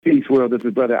World. This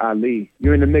is Brother Ali.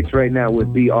 You're in the mix right now with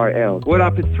BRL. What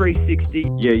up, it's 360.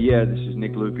 Yeah, this is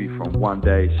Nick Loopy from One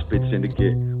Day Spit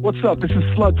Syndicate. What's up? This is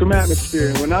Slug from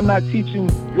Atmosphere. And when I'm not teaching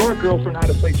your girlfriend how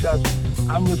to play chess,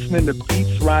 I'm listening to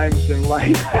beats, rhymes, and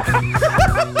life.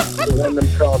 The one them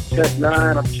called Tech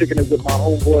 9. I'm kicking it with my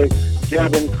homeboy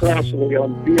Gavin Crossley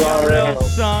on BRL.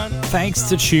 Thanks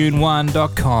to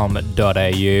tune1.com.au.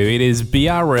 It is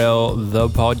BRL, the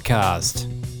podcast.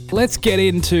 Let's get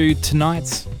into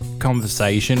tonight's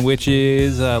conversation, which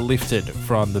is lifted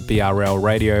from the BRL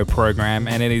radio program,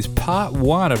 and it is part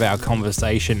one of our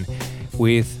conversation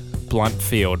with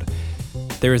Bluntfield.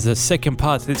 There is a second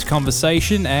part to this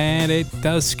conversation, and it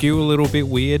does skew a little bit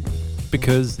weird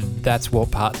because that's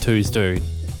what part twos do.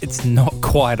 It's not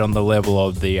quite on the level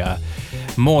of the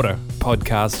Mortar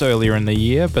podcast earlier in the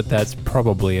year, but that's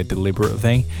probably a deliberate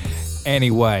thing.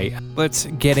 Anyway, let's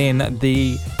get in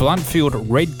the Bluntfield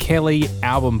Red Kelly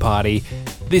album party.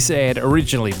 This aired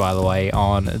originally, by the way,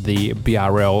 on the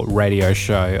BRL radio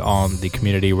show on the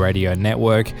Community Radio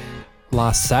Network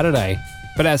last Saturday.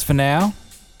 But as for now,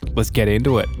 let's get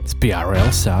into it. It's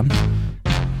BRL, son.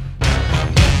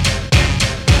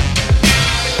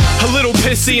 A little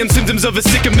pissy and symptoms of a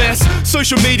sicker mess.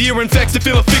 Social media infects to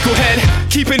feel a fickle head.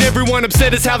 Keeping everyone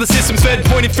upset is how the system's fed.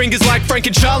 Pointing fingers like Frank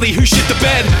and Charlie who shit the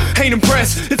bed. Ain't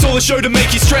impressed, it's all a show to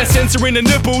make you stress. Censoring a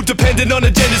nipple dependent on a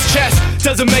gender's chest.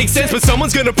 Doesn't make sense but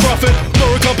someone's gonna profit.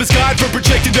 Moral compass guide for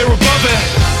projecting they're above it.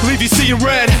 Leave you seeing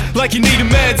red like you needin'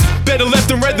 meds. Better left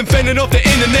than red than fending off the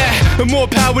internet. And more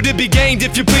power to be gained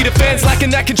if you plead offense. Lacking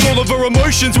that control over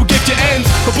emotions will gift you ends.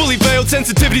 A bully veiled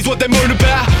sensitivity's what they moan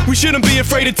about. We shouldn't be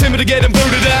afraid of timid to get them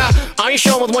voted out. I ain't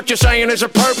sure what you're saying is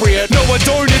appropriate. No, I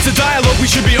don't, it's a dialogue we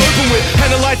should be open with.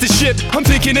 Analyze the ship, I'm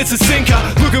thinking it's a sinker.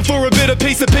 Looking for a bit of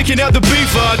peace and picking out the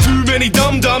beefer. Too many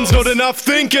dum-dums, not enough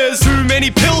thinkers. Too many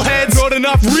pillheads, not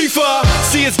enough reefer.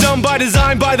 See, it's done by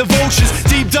design by the vultures.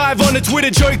 Deep dive on a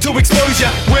Twitter joke to exposure.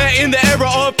 We're in the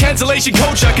era of cancellation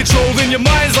culture. Controlling your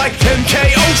minds like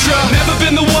MK Ultra. Never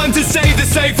been the one to say the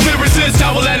safe lyricist.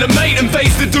 I will animate and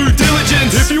face the due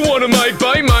diligence. If you wanna make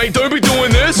bait, mate, don't be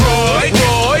doing this. Right,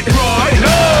 no!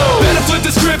 Better flip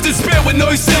the script and spit with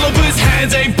no syllabus.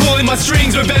 Hands ain't pulling my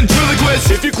strings with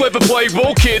ventriloquist. If you clever play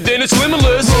ball, kid, then it's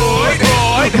limitless. Right,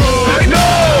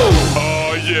 no!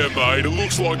 Yeah, mate, it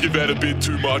looks like you've had a bit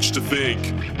too much to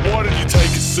think. Why don't you take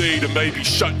a seat and maybe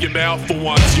shut your mouth for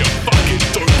once, you fucking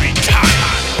dopey cunt?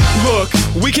 Look,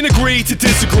 we can agree to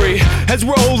disagree, as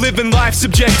we're all living life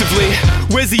subjectively.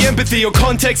 Where's the empathy or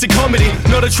context of comedy?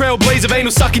 Not a trailblaze of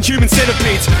anal-sucking human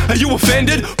centipedes. Are you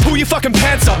offended? Pull your fucking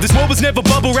pants up. This world was never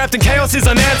bubble-wrapped and chaos is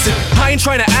unanswered. I ain't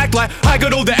trying to act like I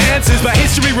got all the answers, but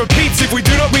history repeats if we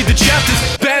do not read the chapters.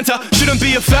 Banter shouldn't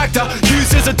be a factor,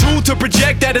 used as a tool to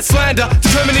project that it's slander.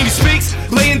 Determining who speaks,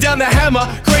 laying down the hammer.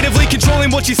 Creatively controlling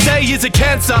what you say is a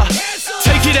cancer.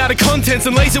 Take it out of context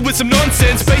and lace it with some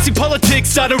nonsense. Basic politics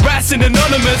start harassing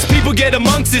anonymous. People get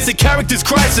amongst this, a character's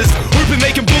crisis. Hoping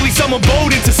they can bully someone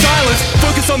bold into silence.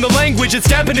 Focus on the language and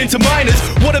stamp it into minors.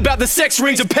 What about the sex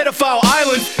rings of pedophile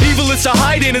island? Evilists are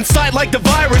hiding in sight like the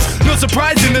virus. Not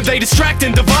surprising that they distract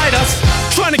and divide us.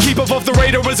 Trying to keep up off the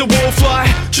radar as a wallfly.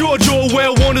 George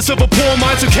Orwell warned us of a poor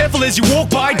mind. So careful as you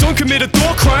walk by, don't commit a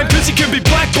thought crime, cause you can be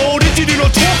blackballed if you do not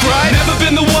talk right. Never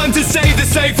been the one to say the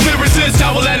safe lyricist.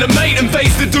 I will animate and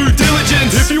face the due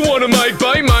diligence. If you wanna make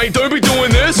bait, mate, don't be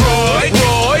doing this. Right,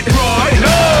 no!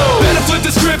 Better flip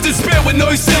the script and spit with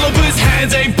no syllabus.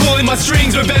 Hands ain't pulling my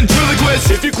strings with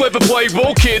ventriloquist. If you clever play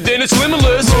ball, kid, then it's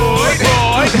limitless. Right,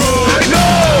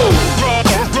 no!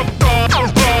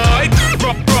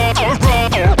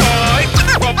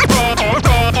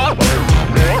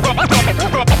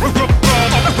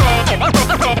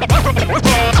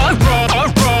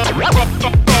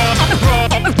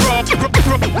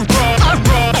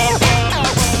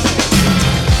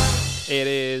 It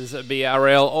is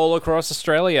BRL all across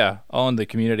Australia on the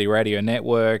Community Radio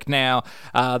Network. Now,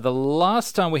 the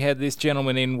last time we had this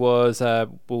gentleman in was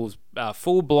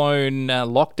full-blown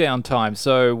lockdown time.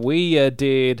 So we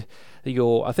did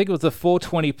I think it was the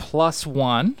 420 plus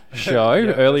one show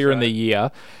earlier in the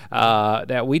year.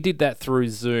 Now we did that through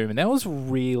Zoom, and that was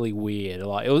really weird.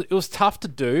 Like it was tough to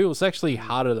do. It was actually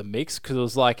harder to mix because it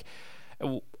was like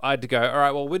I had to go, all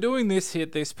right, well, we're doing this here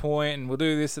at this point, and we'll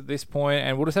do this at this point,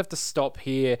 and we'll just have to stop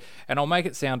here, and I'll make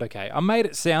it sound okay. I made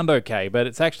it sound okay, but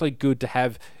it's actually good to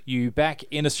have you back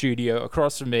in a studio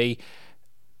across from me,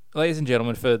 ladies and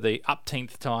gentlemen, for the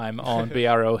upteenth time on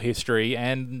BRL history,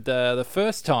 and the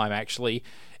first time, actually,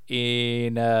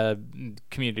 in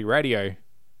Community Radio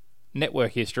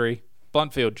Network history.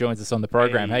 Bluntfield joins us on the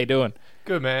program. Hey. How you doing?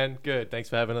 Good, man. Good. Thanks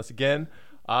for having us again.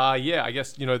 Yeah, I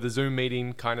guess, the Zoom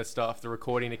meeting kind of stuff, the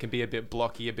recording, it can be a bit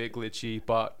blocky, a bit glitchy,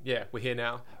 but yeah, we're here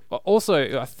now.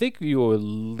 Also, I think you were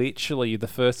literally the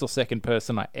first or second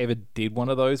person I ever did one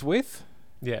of those with.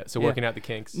 Yeah, so working out the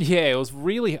kinks. Yeah, it was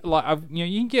really like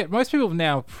you can get most people have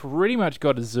now pretty much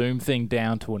got a Zoom thing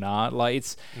down to an art. Like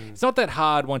it's not that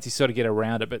hard once you sort of get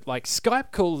around it. But like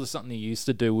Skype calls is something you used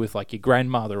to do with like your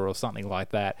grandmother or something like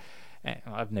that. And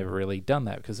I've never really done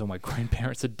that because all my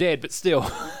grandparents are dead. But still,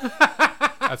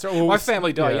 that's right. Well, my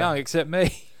family died young except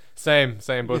me. Same.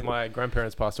 Both my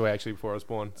grandparents passed away actually before I was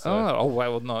born. So. Oh,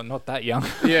 well, not that young.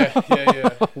 Yeah.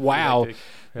 Wow.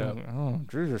 Yeah. Oh,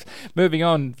 Jesus. Moving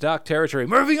on, dark territory.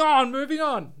 Moving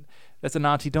on. That's an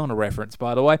Auntie Donna reference,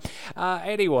 by the way.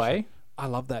 Anyway, I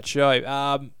love that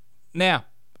show. Now,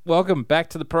 welcome back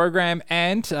to the program,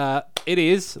 and it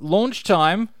is launch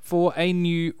time for a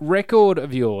new record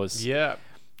of yours. Yeah.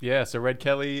 So Red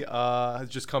Kelly has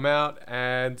just come out,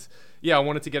 and I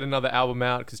wanted to get another album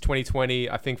out because 2020,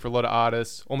 I think for a lot of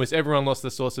artists, almost everyone lost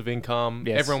their source of income.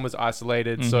 Yes. Everyone was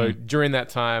isolated. So during that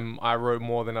time, I wrote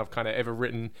more than I've kind of ever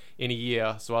written in a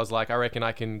year. So I was like, I reckon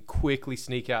I can quickly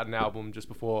sneak out an album just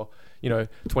before,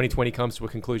 2020 comes to a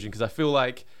conclusion. Because I feel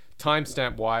like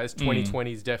timestamp wise,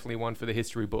 2020 is definitely one for the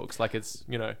history books. Like it's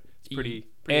pretty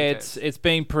intense. It's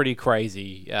been pretty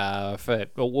crazy for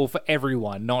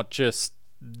everyone, not just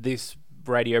this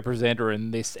radio presenter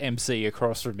and this MC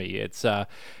across from me. It's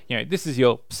this is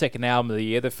your second album of the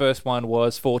year. The first one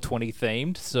was 420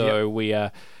 themed, so we've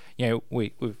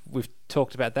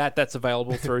talked about that. That's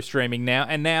available through streaming now,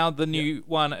 and now the new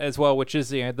one as well, which is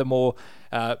the more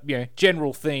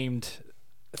general themed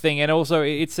thing. And also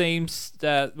it seems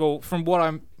from what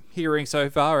I'm hearing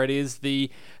so far, it is the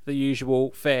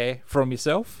usual fare from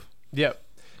yourself. Yeah.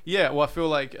 Well, I feel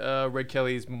like Red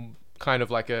Kelly's kind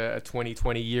of like a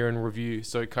 2020 year in review,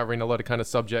 so covering a lot of kind of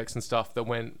subjects and stuff that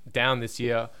went down this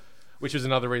year, which was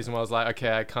another reason why I was like,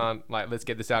 okay, I can't, let's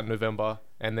get this out in November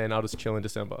and then I'll just chill in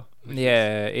December.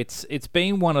 It's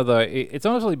been one of those, it's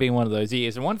honestly been one of those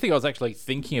years. And one thing I was actually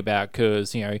thinking about,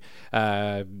 because there's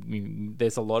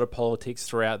a lot of politics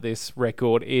throughout this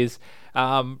record, is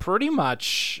pretty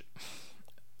much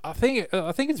I think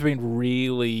it's been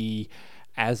really,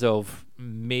 as of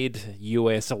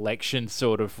mid-US election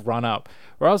sort of run-up,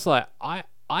 where I was like,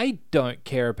 I don't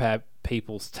care about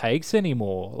people's takes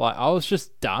anymore. Like, I was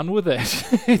just done with it.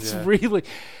 It's really...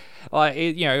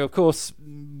 of course,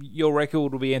 your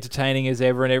record will be entertaining as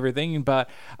ever and everything, but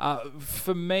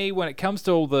for me, when it comes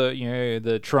to all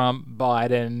the Trump,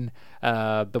 Biden,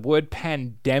 the word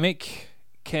pandemic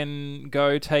can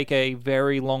go take a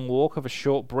very long walk of a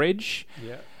short bridge.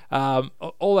 Yeah.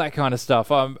 All that kind of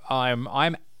stuff.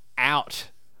 I'm out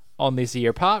on this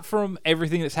year, apart from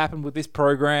everything that's happened with this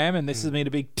program, and this has been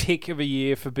a big tick of a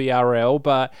year for BRL,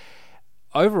 but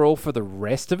overall for the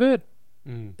rest of it,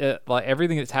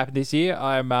 everything that's happened this year,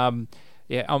 I'm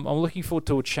looking forward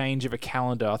to a change of a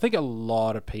calendar. I think a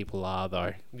lot of people are,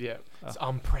 though. Yeah, it's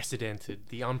unprecedented.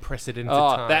 The unprecedented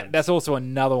time. That's also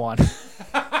another one.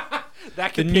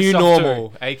 That the new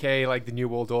normal, aka like the new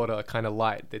world order, kind of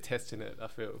light. They're testing it, I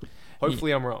feel.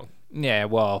 Hopefully, I'm wrong. Yeah,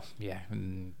 well, yeah.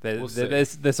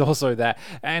 There's also that,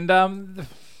 and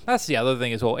that's the other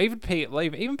thing as well.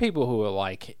 Even people who are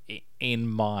like in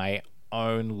my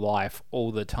own life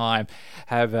all the time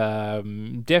have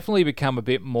definitely become a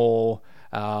bit more.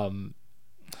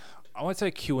 I won't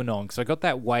say QAnon because I got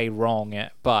that way wrong,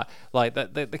 but like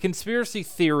the conspiracy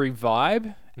theory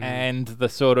vibe and the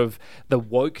sort of the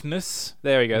wokeness.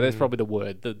 There we go. That's probably the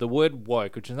word. The word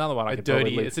woke, which is another one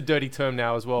It's a dirty term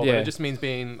now as well. Yeah. But it just means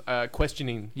being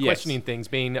questioning things,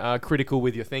 being critical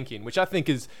with your thinking, which I think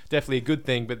is definitely a good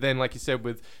thing. But then, like you said,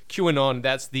 with QAnon,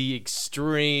 that's the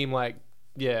extreme,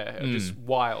 just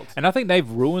wild. And I think they've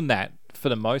ruined that for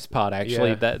the most part.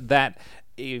 Actually, Yeah. that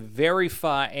a very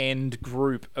far end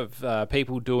group of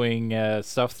people doing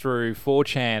stuff through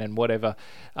 4chan and whatever,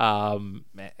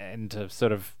 and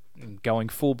sort of going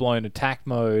full blown attack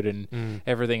mode and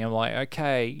everything. I'm like,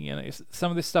 okay, some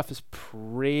of this stuff is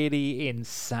pretty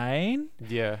insane.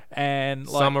 Yeah, and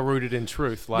some are rooted in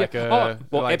truth, like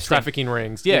Epstein. trafficking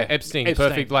rings. Yeah, Epstein,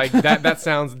 perfect. Like that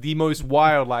sounds the most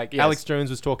wild. Like Alex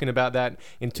Jones was talking about that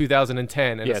in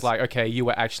 2010, and it's like, okay, you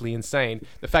were actually insane.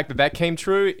 The fact that came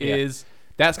true is.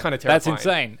 That's kind of terrifying. That's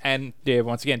insane. And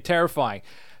once again, terrifying.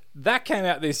 That came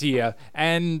out this year,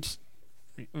 and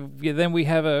then we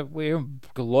have a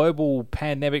global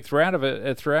pandemic throughout.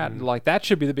 Like, that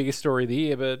should be the biggest story of the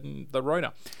year, but the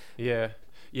Rona. Yeah,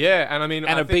 and I mean,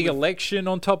 and a big election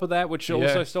on top of that, which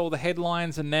also stole the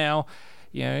headlines, and now,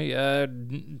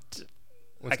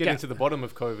 Let's get into the bottom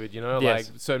of COVID, you know, Yes.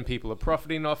 like certain people are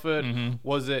profiting off it. Mm-hmm.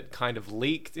 Was it kind of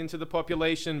leaked into the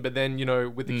population? But then, you know,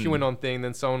 with the Mm. QAnon thing,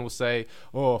 then someone will say,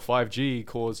 oh, 5G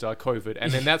caused COVID.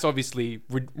 And then that's obviously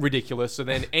ridiculous. So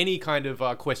then any kind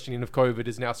of questioning of COVID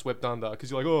is now swept under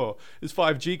because you're like, oh, is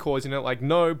 5G causing it? Like,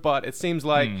 no, but it seems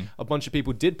like a bunch of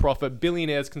people did profit.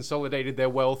 Billionaires consolidated their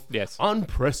wealth Yes.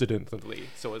 unprecedentedly.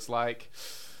 So it's like...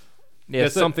 Yeah,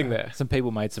 There's something there. Some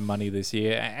people made some money this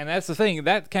year, and that's the thing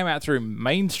that came out through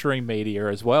mainstream media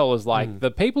as well. As like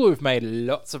the people who've made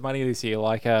lots of money this year,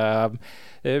 like companies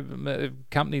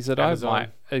that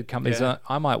Amazon.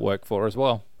 I might work for as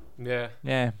well. Yeah.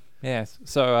 Yeah.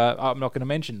 So I'm not going to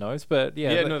mention those, but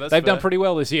Yeah, no, that's they've done fair. pretty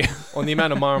well this year. On the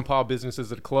amount of Ma and Pa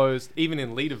businesses that are closed, even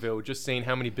in Leaderville, just seeing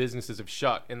how many businesses have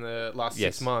shut in the last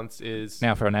Yes. 6 months is...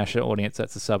 Now, for a national audience,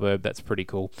 that's a suburb. That's pretty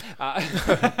cool.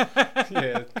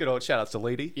 yeah, good old shout outs to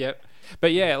Leedy. Yep.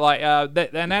 But yeah, like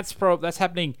and that's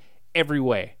happening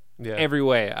everywhere. Yeah.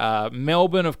 Everywhere.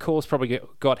 Melbourne, of course, probably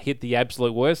got hit the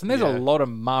absolute worst, and there's Yeah. a lot of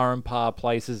ma and pa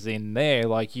places in there,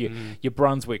 like your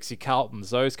Brunswicks, your Carltons,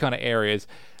 those kind of areas.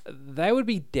 They would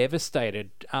be devastated.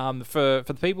 For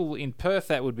the people in Perth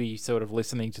that would be sort of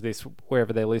listening to this,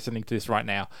 wherever they're listening to this right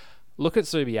now, look at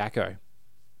Subiaco.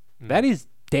 That is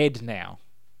dead now.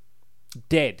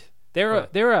 Dead.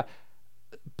 There are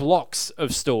blocks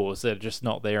of stores that are just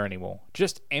not there anymore.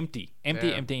 Just empty.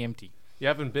 Empty. You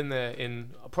haven't been there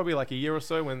in probably like a year or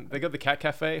so when they got the Cat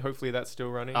Cafe. Hopefully that's still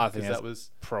running. I think 'cause that's that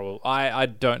was... probably. I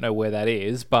don't know where that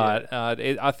is, but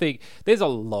I think there's a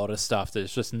lot of stuff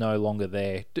that's just no longer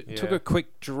there. Took Yeah. a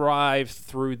quick drive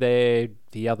through there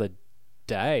the other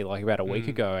day, like about a week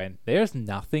ago, and there's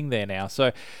nothing there now.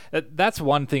 So that's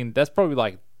one thing. That's probably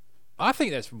like, I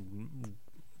think that's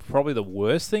probably the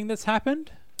worst thing that's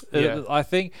happened. Yeah. I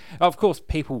think, of course,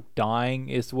 people dying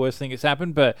is the worst thing that's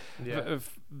happened, but Yeah.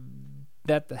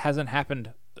 that hasn't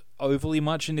happened overly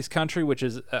much in this country, which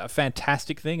is a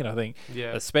fantastic thing. And I think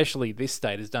Yeah. especially this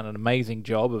state has done an amazing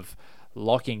job of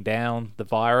locking down the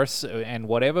virus and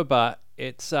whatever. But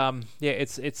it's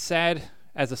sad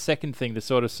as a second thing to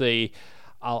sort of see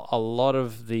a lot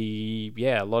of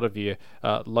your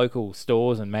local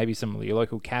stores and maybe some of your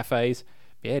local cafes,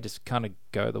 just kind of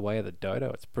go the way of the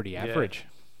dodo. It's pretty average.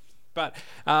 But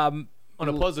On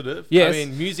a positive, Yes. I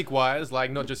mean, music-wise, like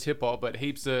not just hip-hop, but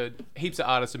heaps of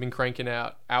artists have been cranking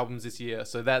out albums this year.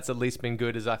 So that's at least been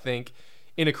good, as I think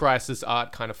in a crisis,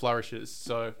 art kind of flourishes.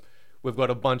 So we've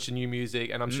got a bunch of new music,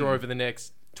 and I'm sure over the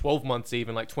next 12 months,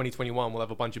 even like 2021, we'll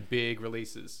have a bunch of big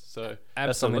releases. So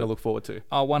that's something to look forward to.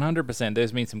 Oh, 100%.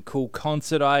 There's been some cool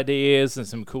concert ideas and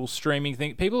some cool streaming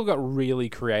things. People have got really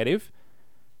creative.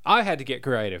 I had to get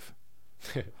creative.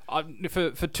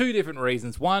 For two different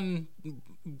reasons. One,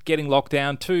 getting locked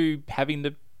down. Two, having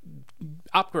to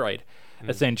upgrade,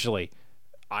 essentially.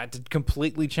 I had to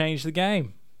completely change the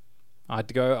game. I had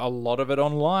to go a lot of it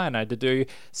online. I had to do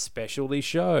specialty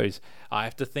shows. I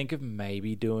have to think of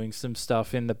maybe doing some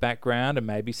stuff in the background and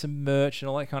maybe some merch and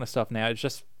all that kind of stuff now.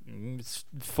 It's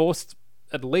forced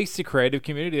at least the creative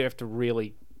community to have to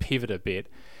really pivot a bit.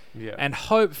 Yeah. And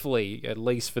hopefully, at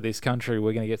least for this country,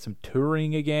 we're going to get some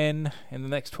touring again in the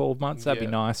next 12 months. That'd be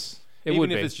nice. It Even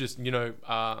would if be. it's just,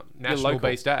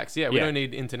 national-based acts. Yeah, we Yeah. don't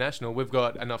need international. We've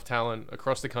got enough talent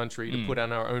across the country to put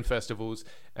on our own festivals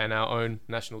and our own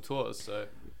national tours. So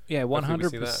Yeah, hopefully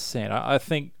we see that.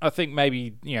 100%. I think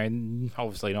maybe,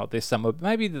 obviously not this summer, but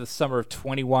maybe the summer of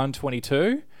 21,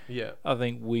 22. Yeah. I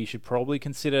think we should probably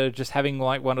consider just having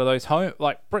like one of those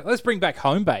let's bring back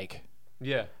home bake.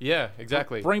 Yeah,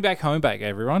 exactly. Bring back home bake,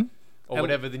 everyone. Or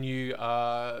whatever the new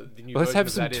Let's version have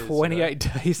of some that is, 28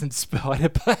 days in spider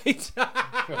bait.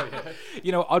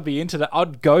 I'd be into that.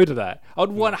 I'd go to that. I'd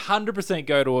 100%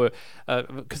 go to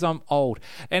because I'm old.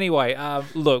 Anyway,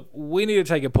 look, we need to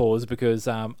take a pause because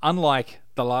unlike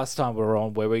the last time we were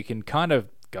on where we can kind of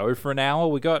go for an hour,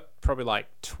 we got probably like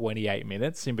 28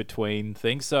 minutes in between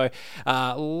things. So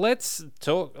let's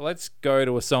go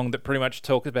to a song that pretty much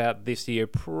talks about this year,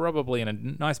 probably in a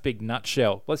nice big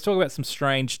nutshell. Let's talk about some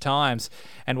strange times,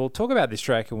 and we'll talk about this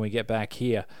track when we get back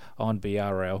here on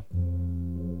BRL.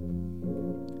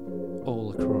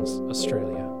 All across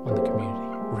Australia on the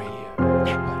Community Radio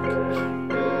Network.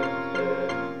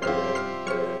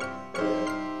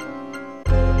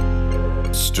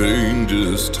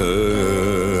 Strangest times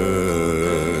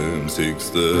takes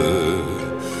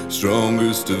the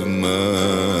strongest of minds.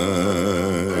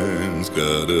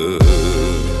 Gotta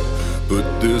put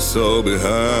this all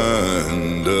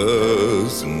behind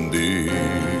us in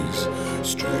these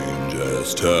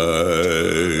strangest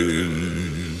times.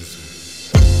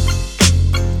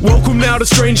 Welcome now to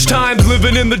strange times,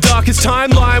 living in the darkest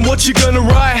timeline. What you gonna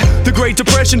write? The Great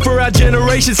Depression for our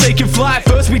generation's taking flight.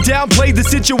 First we downplayed the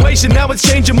situation, now it's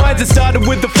changing minds. It started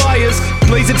with the fires,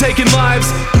 blazing, taking lives.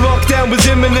 Lockdown was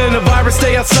imminent, a virus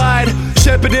stay outside.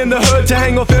 Shepherding the herd to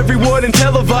hang off every word and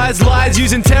televised lies.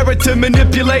 Using terror to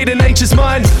manipulate an anxious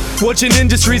mind. Watching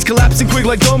industries collapsing quick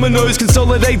like dominoes.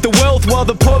 Consolidate the wealth while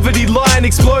the poverty line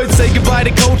explodes. Say goodbye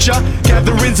to culture,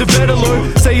 gatherings of better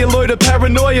low. Say hello to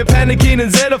paranoia, panicking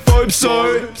and xenophobes.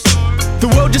 So the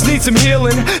world just needs some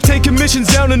healing. Take emissions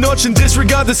down a notch and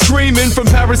disregard the screaming from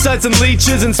parasites and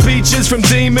leeches and speeches from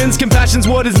demons. Compassion's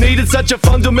what is needed, such a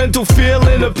fundamental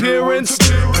feeling. Appearance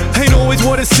ain't always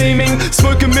what it's seeming.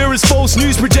 Smoke and mirrors, false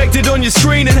news projected on your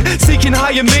screen, and seeking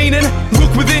higher meaning.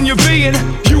 Look within your being.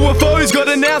 UFOs got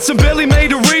announced and barely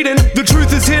made a reading. The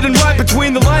truth is hidden right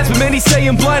between the lines, but many say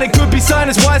I'm blind. It could be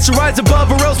sinus wise to rise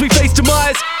above, or else we face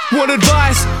demise. What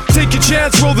advice? Take a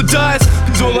chance, roll the dice.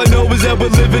 Cause all I know is that we're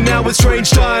living now in strange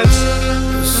times.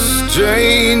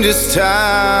 Strangest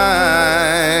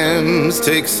times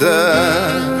takes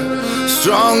the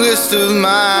strongest of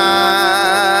minds.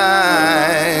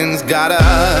 Gotta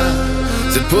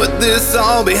to put this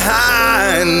all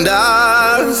behind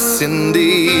us in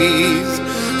these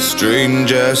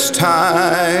strangest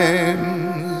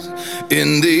times.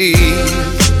 In these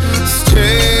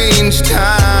strange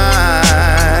times,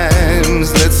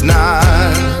 let's not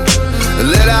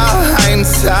let our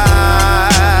hindsight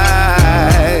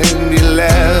be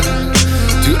left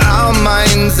to our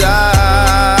mind's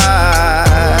eye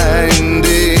in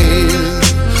these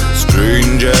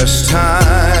strangest times.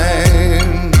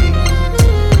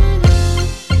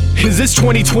 Is this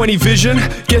 2020 vision?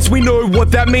 Guess we know what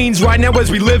that means right now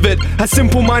as we live it. A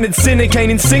simple-minded cynic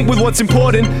ain't in sync with what's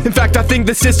important. In fact, I think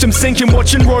the system's sinking,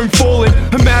 watching Rome falling.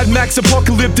 A Mad Max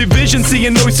apocalyptic vision,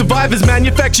 seeing no survivors.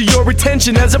 Manufacture your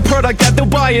attention as a product that they'll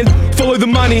buy in. Follow the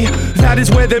money, that is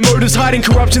where their motives hiding.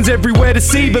 Corruption's everywhere to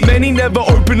see, but many never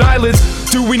open eyelids.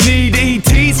 Do we need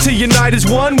ETs to unite as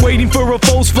one? Waiting for a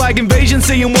false flag invasion,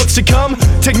 seeing what's to come?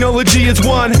 Technology is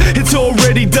one, it's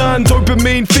already done.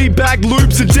 Dopamine feedback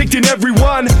loops addicting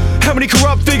everyone. How many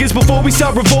corrupt figures before we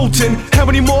start revolting? How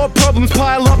many more problems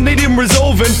pile up needing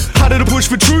resolving? Harder to push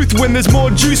for truth when there's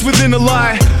more juice within a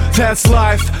lie. That's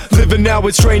life, living now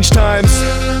with strange times.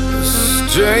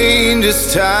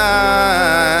 Strangest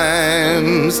times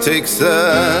takes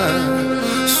the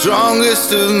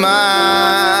strongest of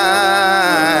minds.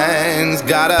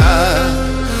 Gotta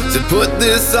to put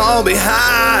this all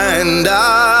behind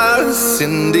us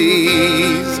in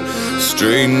these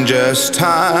strangest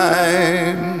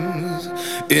times.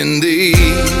 In these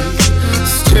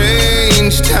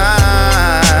strange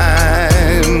times,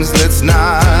 let's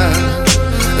not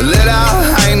let our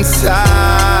hindsight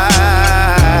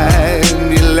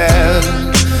be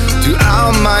left to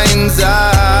our mind's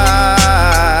eye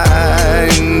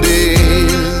in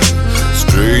these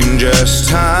strangest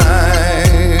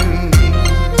times.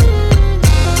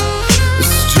 The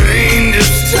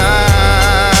strangest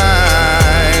times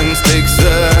takes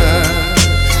the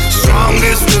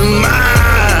strongest of minds.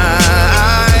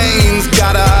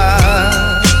 Gotta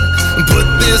put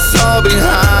this all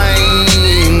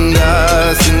behind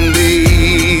us in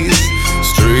these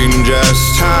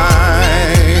strangest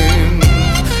times.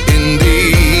 In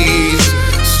these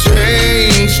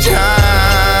strange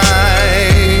times,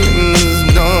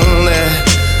 don't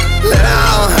let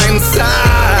our hindsight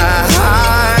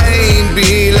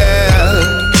be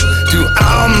left to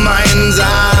our mind's eye.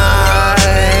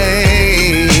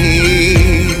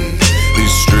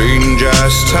 These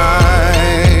strangest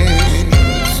times,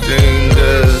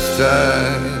 strangest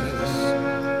times.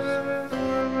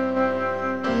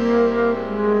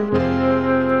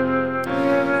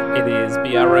 It is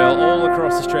BRL all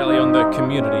across Australia on the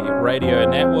Community Radio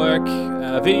Network.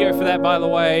 Video for that, by the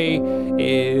way,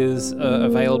 is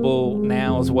available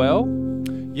now as well.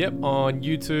 Yep, on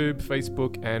YouTube,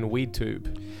 Facebook, and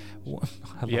WeedTube. I love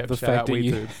Yep, the shout fact out that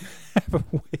you WeedTube. have a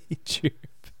WeedTube.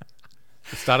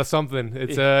 Start of something.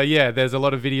 It's there's a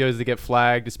lot of videos that get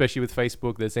flagged, especially with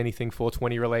Facebook. There's anything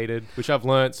 420 related, which I've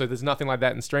learnt. So there's nothing like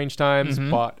that in strange times,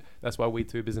 but that's why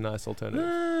WeedTube is a nice alternative.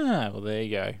 Ah, well, there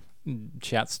you go.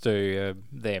 Shouts to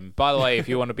them. By the way, if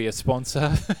you want to be a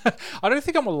sponsor, I don't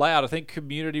think I'm allowed. I think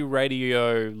community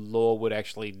radio law would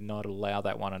actually not allow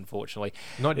that one, unfortunately.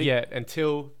 Not yet,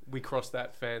 until we cross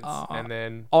that fence, and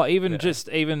then. Oh, even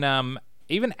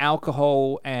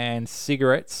alcohol and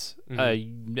cigarettes.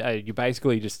 You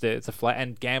basically just it's a flat,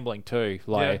 and gambling too.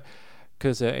 Like,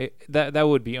 because that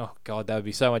would be that would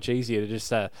be so much easier to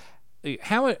just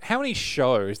how many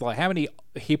shows, like how many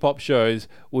hip hop shows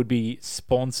would be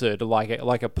sponsored, like a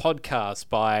podcast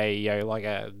by like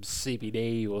a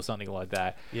CBD or something like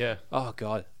that? Yeah. Oh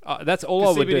God, that's all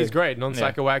I would do. CBD is great,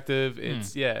 non-psychoactive.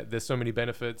 It's there's so many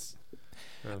benefits.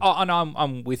 And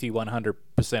I'm with you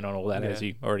 100% on all that, as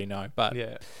you already know. But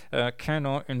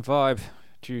cannot imbibe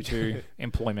due to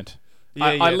employment.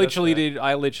 I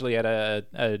literally had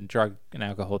a drug and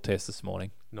alcohol test this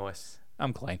morning. Nice.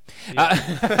 I'm clean.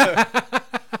 Yeah.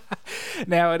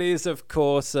 Now it is, of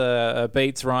course,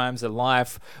 Beats, Rhymes, and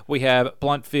Life. We have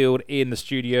Bluntfield in the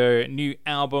studio, new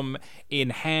album in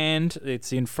hand.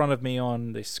 It's in front of me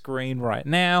on the screen right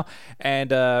now. And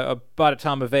by the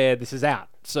time of air, this is out.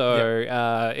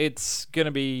 So it's going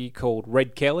to be called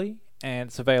Red Kelly, and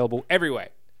it's available everywhere.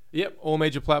 Yep, all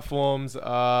major platforms.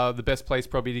 The best place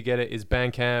probably to get it is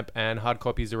Bandcamp, and hard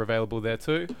copies are available there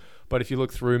too. But if you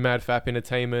look through MadFap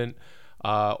Entertainment,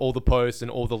 all the posts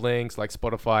and all the links like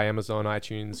Spotify, Amazon,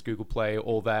 iTunes, Google Play,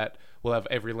 all that, we'll have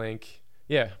every link.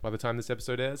 Yeah, by the time this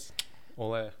episode airs,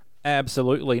 all there.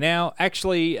 Absolutely. Now,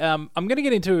 actually, I'm going to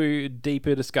get into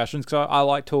deeper discussions because I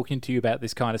like talking to you about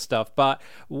this kind of stuff. But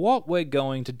what we're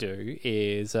going to do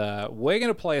is we're going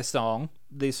to play a song.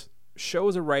 This show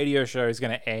as a radio show is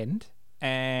going to end.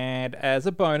 And as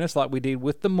a bonus, like we did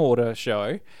with the Mortar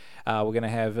show, we're going to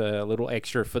have a little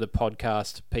extra for the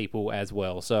podcast people as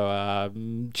well. So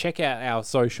check out our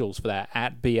socials for that,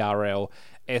 at BRLSON,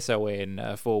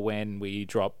 for when we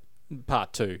drop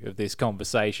part 2 of this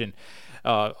conversation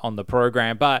on the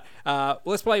program. But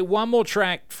let's play one more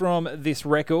track from this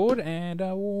record. And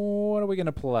what are we going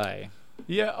to play?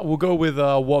 Yeah, we'll go with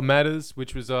What Matters,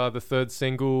 which was the third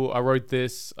single. I wrote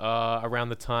this around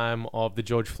the time of the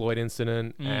George Floyd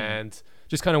incident and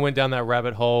just kind of went down that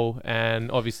rabbit hole.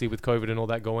 And obviously with COVID and all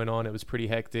that going on, it was pretty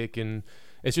hectic. And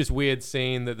it's just weird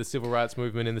seeing that the civil rights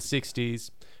movement in the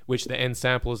 60s, which the end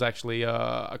sample is actually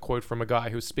a quote from a guy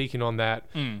who was speaking on that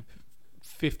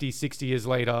 50, 60 years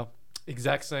later.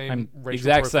 Exact same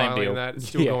racial profiling deal. And that is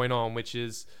still going on, which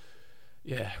is...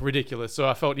 yeah, ridiculous. So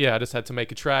I felt, I just had to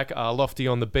make a track. Lofty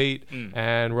on the beat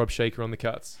and Rob Shaker on the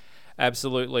cuts.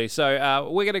 Absolutely. So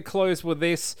we're going to close with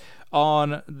this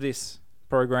on this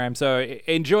program. So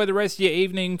enjoy the rest of your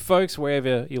evening, folks,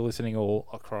 wherever you're listening all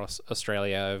across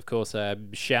Australia. Of course,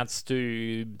 shouts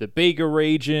to the Bega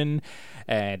region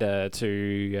and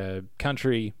to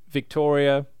country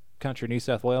Victoria, country New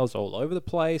South Wales, all over the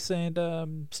place,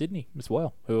 and Sydney as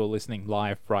well, who are listening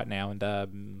live right now,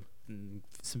 and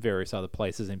some various other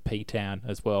places in P-Town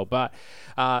as well. But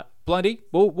Blunty,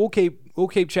 we'll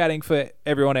keep chatting for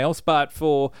everyone else, but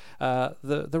for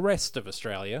the rest of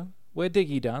Australia, we're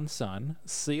Diggy done, son.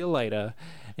 See you later,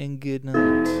 and good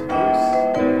night.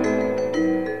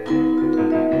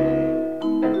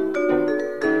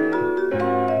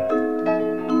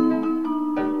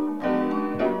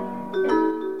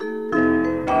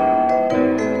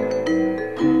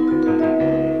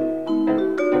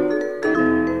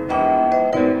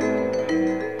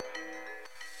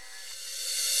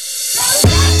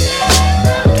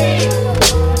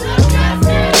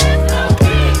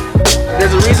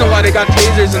 Why they got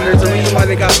tasers and there's a reason why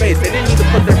they got mace. They didn't need to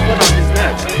put their foot on his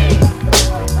neck.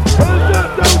 Hands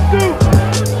up, don't shoot!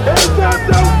 Hands up,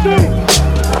 don't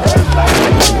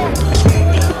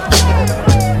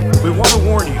shoot! We want to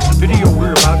warn you, the video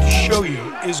we're about to show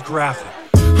you is graphic.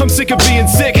 I'm sick of being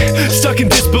sick, stuck in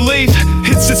disbelief.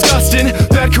 It's disgusting,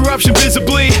 bad corruption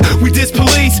visibly. We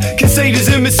dispolice,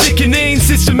 sadism is sickening.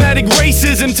 Systematic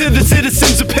racism to the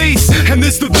citizens of peace. And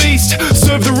this the beast,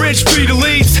 serve the rich, feed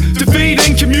elites.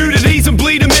 Defeating communities and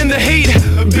bleed them in the heat.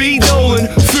 Be Dolan,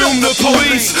 film the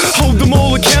police. Hold them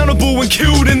all accountable when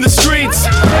killed in the streets.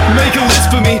 Make a list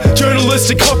for me,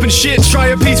 journalists are copping shit. Try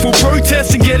a peaceful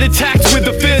protest and get attacked with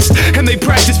a fist. And they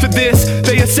practice for this,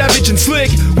 they are savage and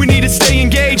slick. We need to stay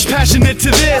engaged, passionate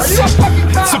to this.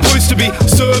 Supposed to be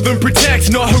serve and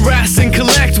protect, not harass and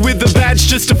collect with a badge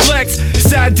just to flex.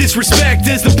 Sad disrespect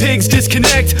as the pigs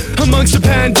disconnect. Amongst a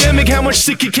pandemic, how much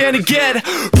sicker can it get?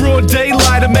 Broad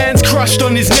daylight, a man's crushed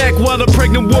on his neck while a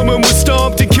pregnant woman was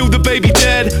stomped and killed the baby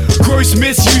dead. Gross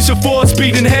misuse of force,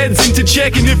 beating heads into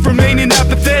check. And if remaining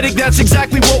apathetic, that's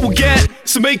exactly what we'll get.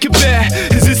 So make it bet,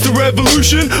 is this the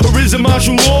revolution? Or is it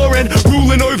martial law and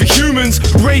ruling over humans?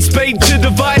 Race bait to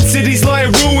divide cities lie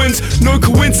in ruins. No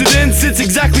coincidence, it's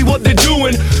exactly what they're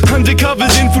doing.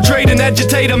 Undercovers infiltrate and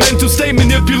agitate a mental state.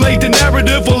 Manipulate the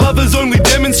narrative while others only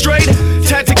demonstrate.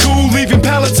 Tactical, leaving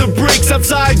pallets of bricks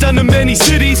outside under many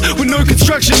cities with no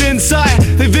construction inside.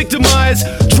 They victimize,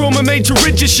 trauma made to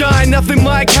rid you shine. Nothing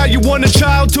like how you want a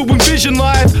child to envision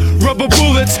life. Rubber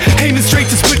bullets aiming straight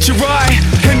to split your eye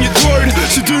and your throat.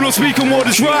 So do not speak on what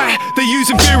is right. They're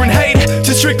using fear and hate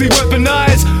to strictly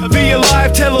weaponize. Be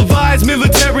alive, televised,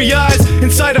 militarized.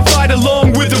 Incite a fight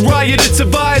along with the riot it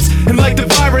survives. And like the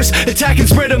virus, attack and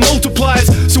spread it multiplies.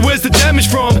 So where's the damage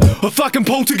from? A fucking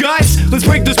poltergeist? Let's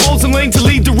break those walls and lane to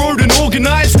lead the road and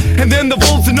organize. And then the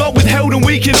vaults are not withheld and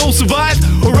we can all survive.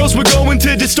 Or else we're going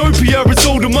to dystopia, it's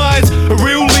all demise. A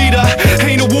real leader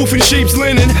ain't a wolf in sheep's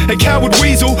linen. A coward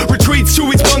weasel retreats to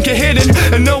its bunker hidden.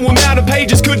 And no amount of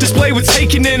pages could display what's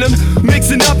taken in them.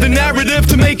 Mixing up the narrative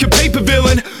to make a paper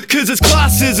villain. Cause it's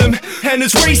classism and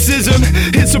it's racism.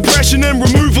 It's suppression and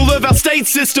removal of our state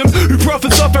system. Who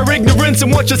profits off our ignorance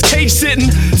and watch us cage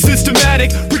sitting.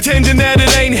 Systematic, pretending that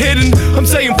it ain't hidden. I'm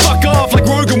saying fuck off like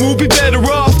Rogan will be better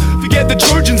off. Forget the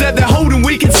Trojans that they're holding,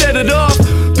 we can set it off.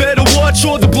 Better watch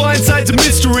all the blind sides of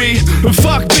mystery. And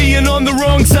fuck being on the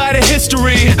wrong side of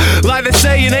history. Like they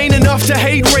say, it ain't enough to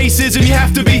hate racism. You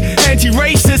have to be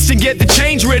anti-racist and get the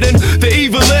change written. The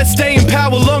evil-less stay in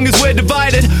power long as we're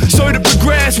divided. So to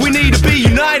progress, we need to be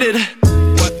united.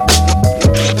 What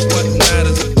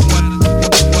matters?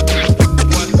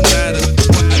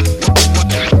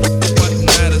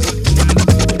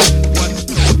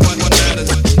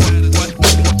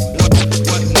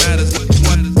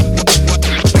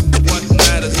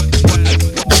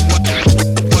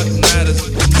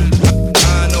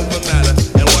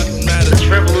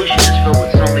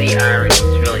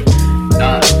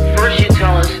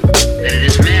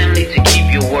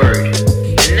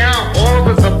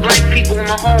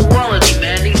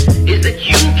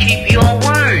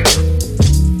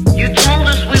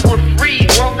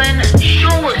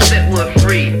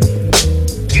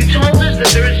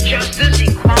 Justice,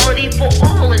 equality for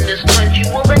all in this country.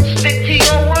 Well,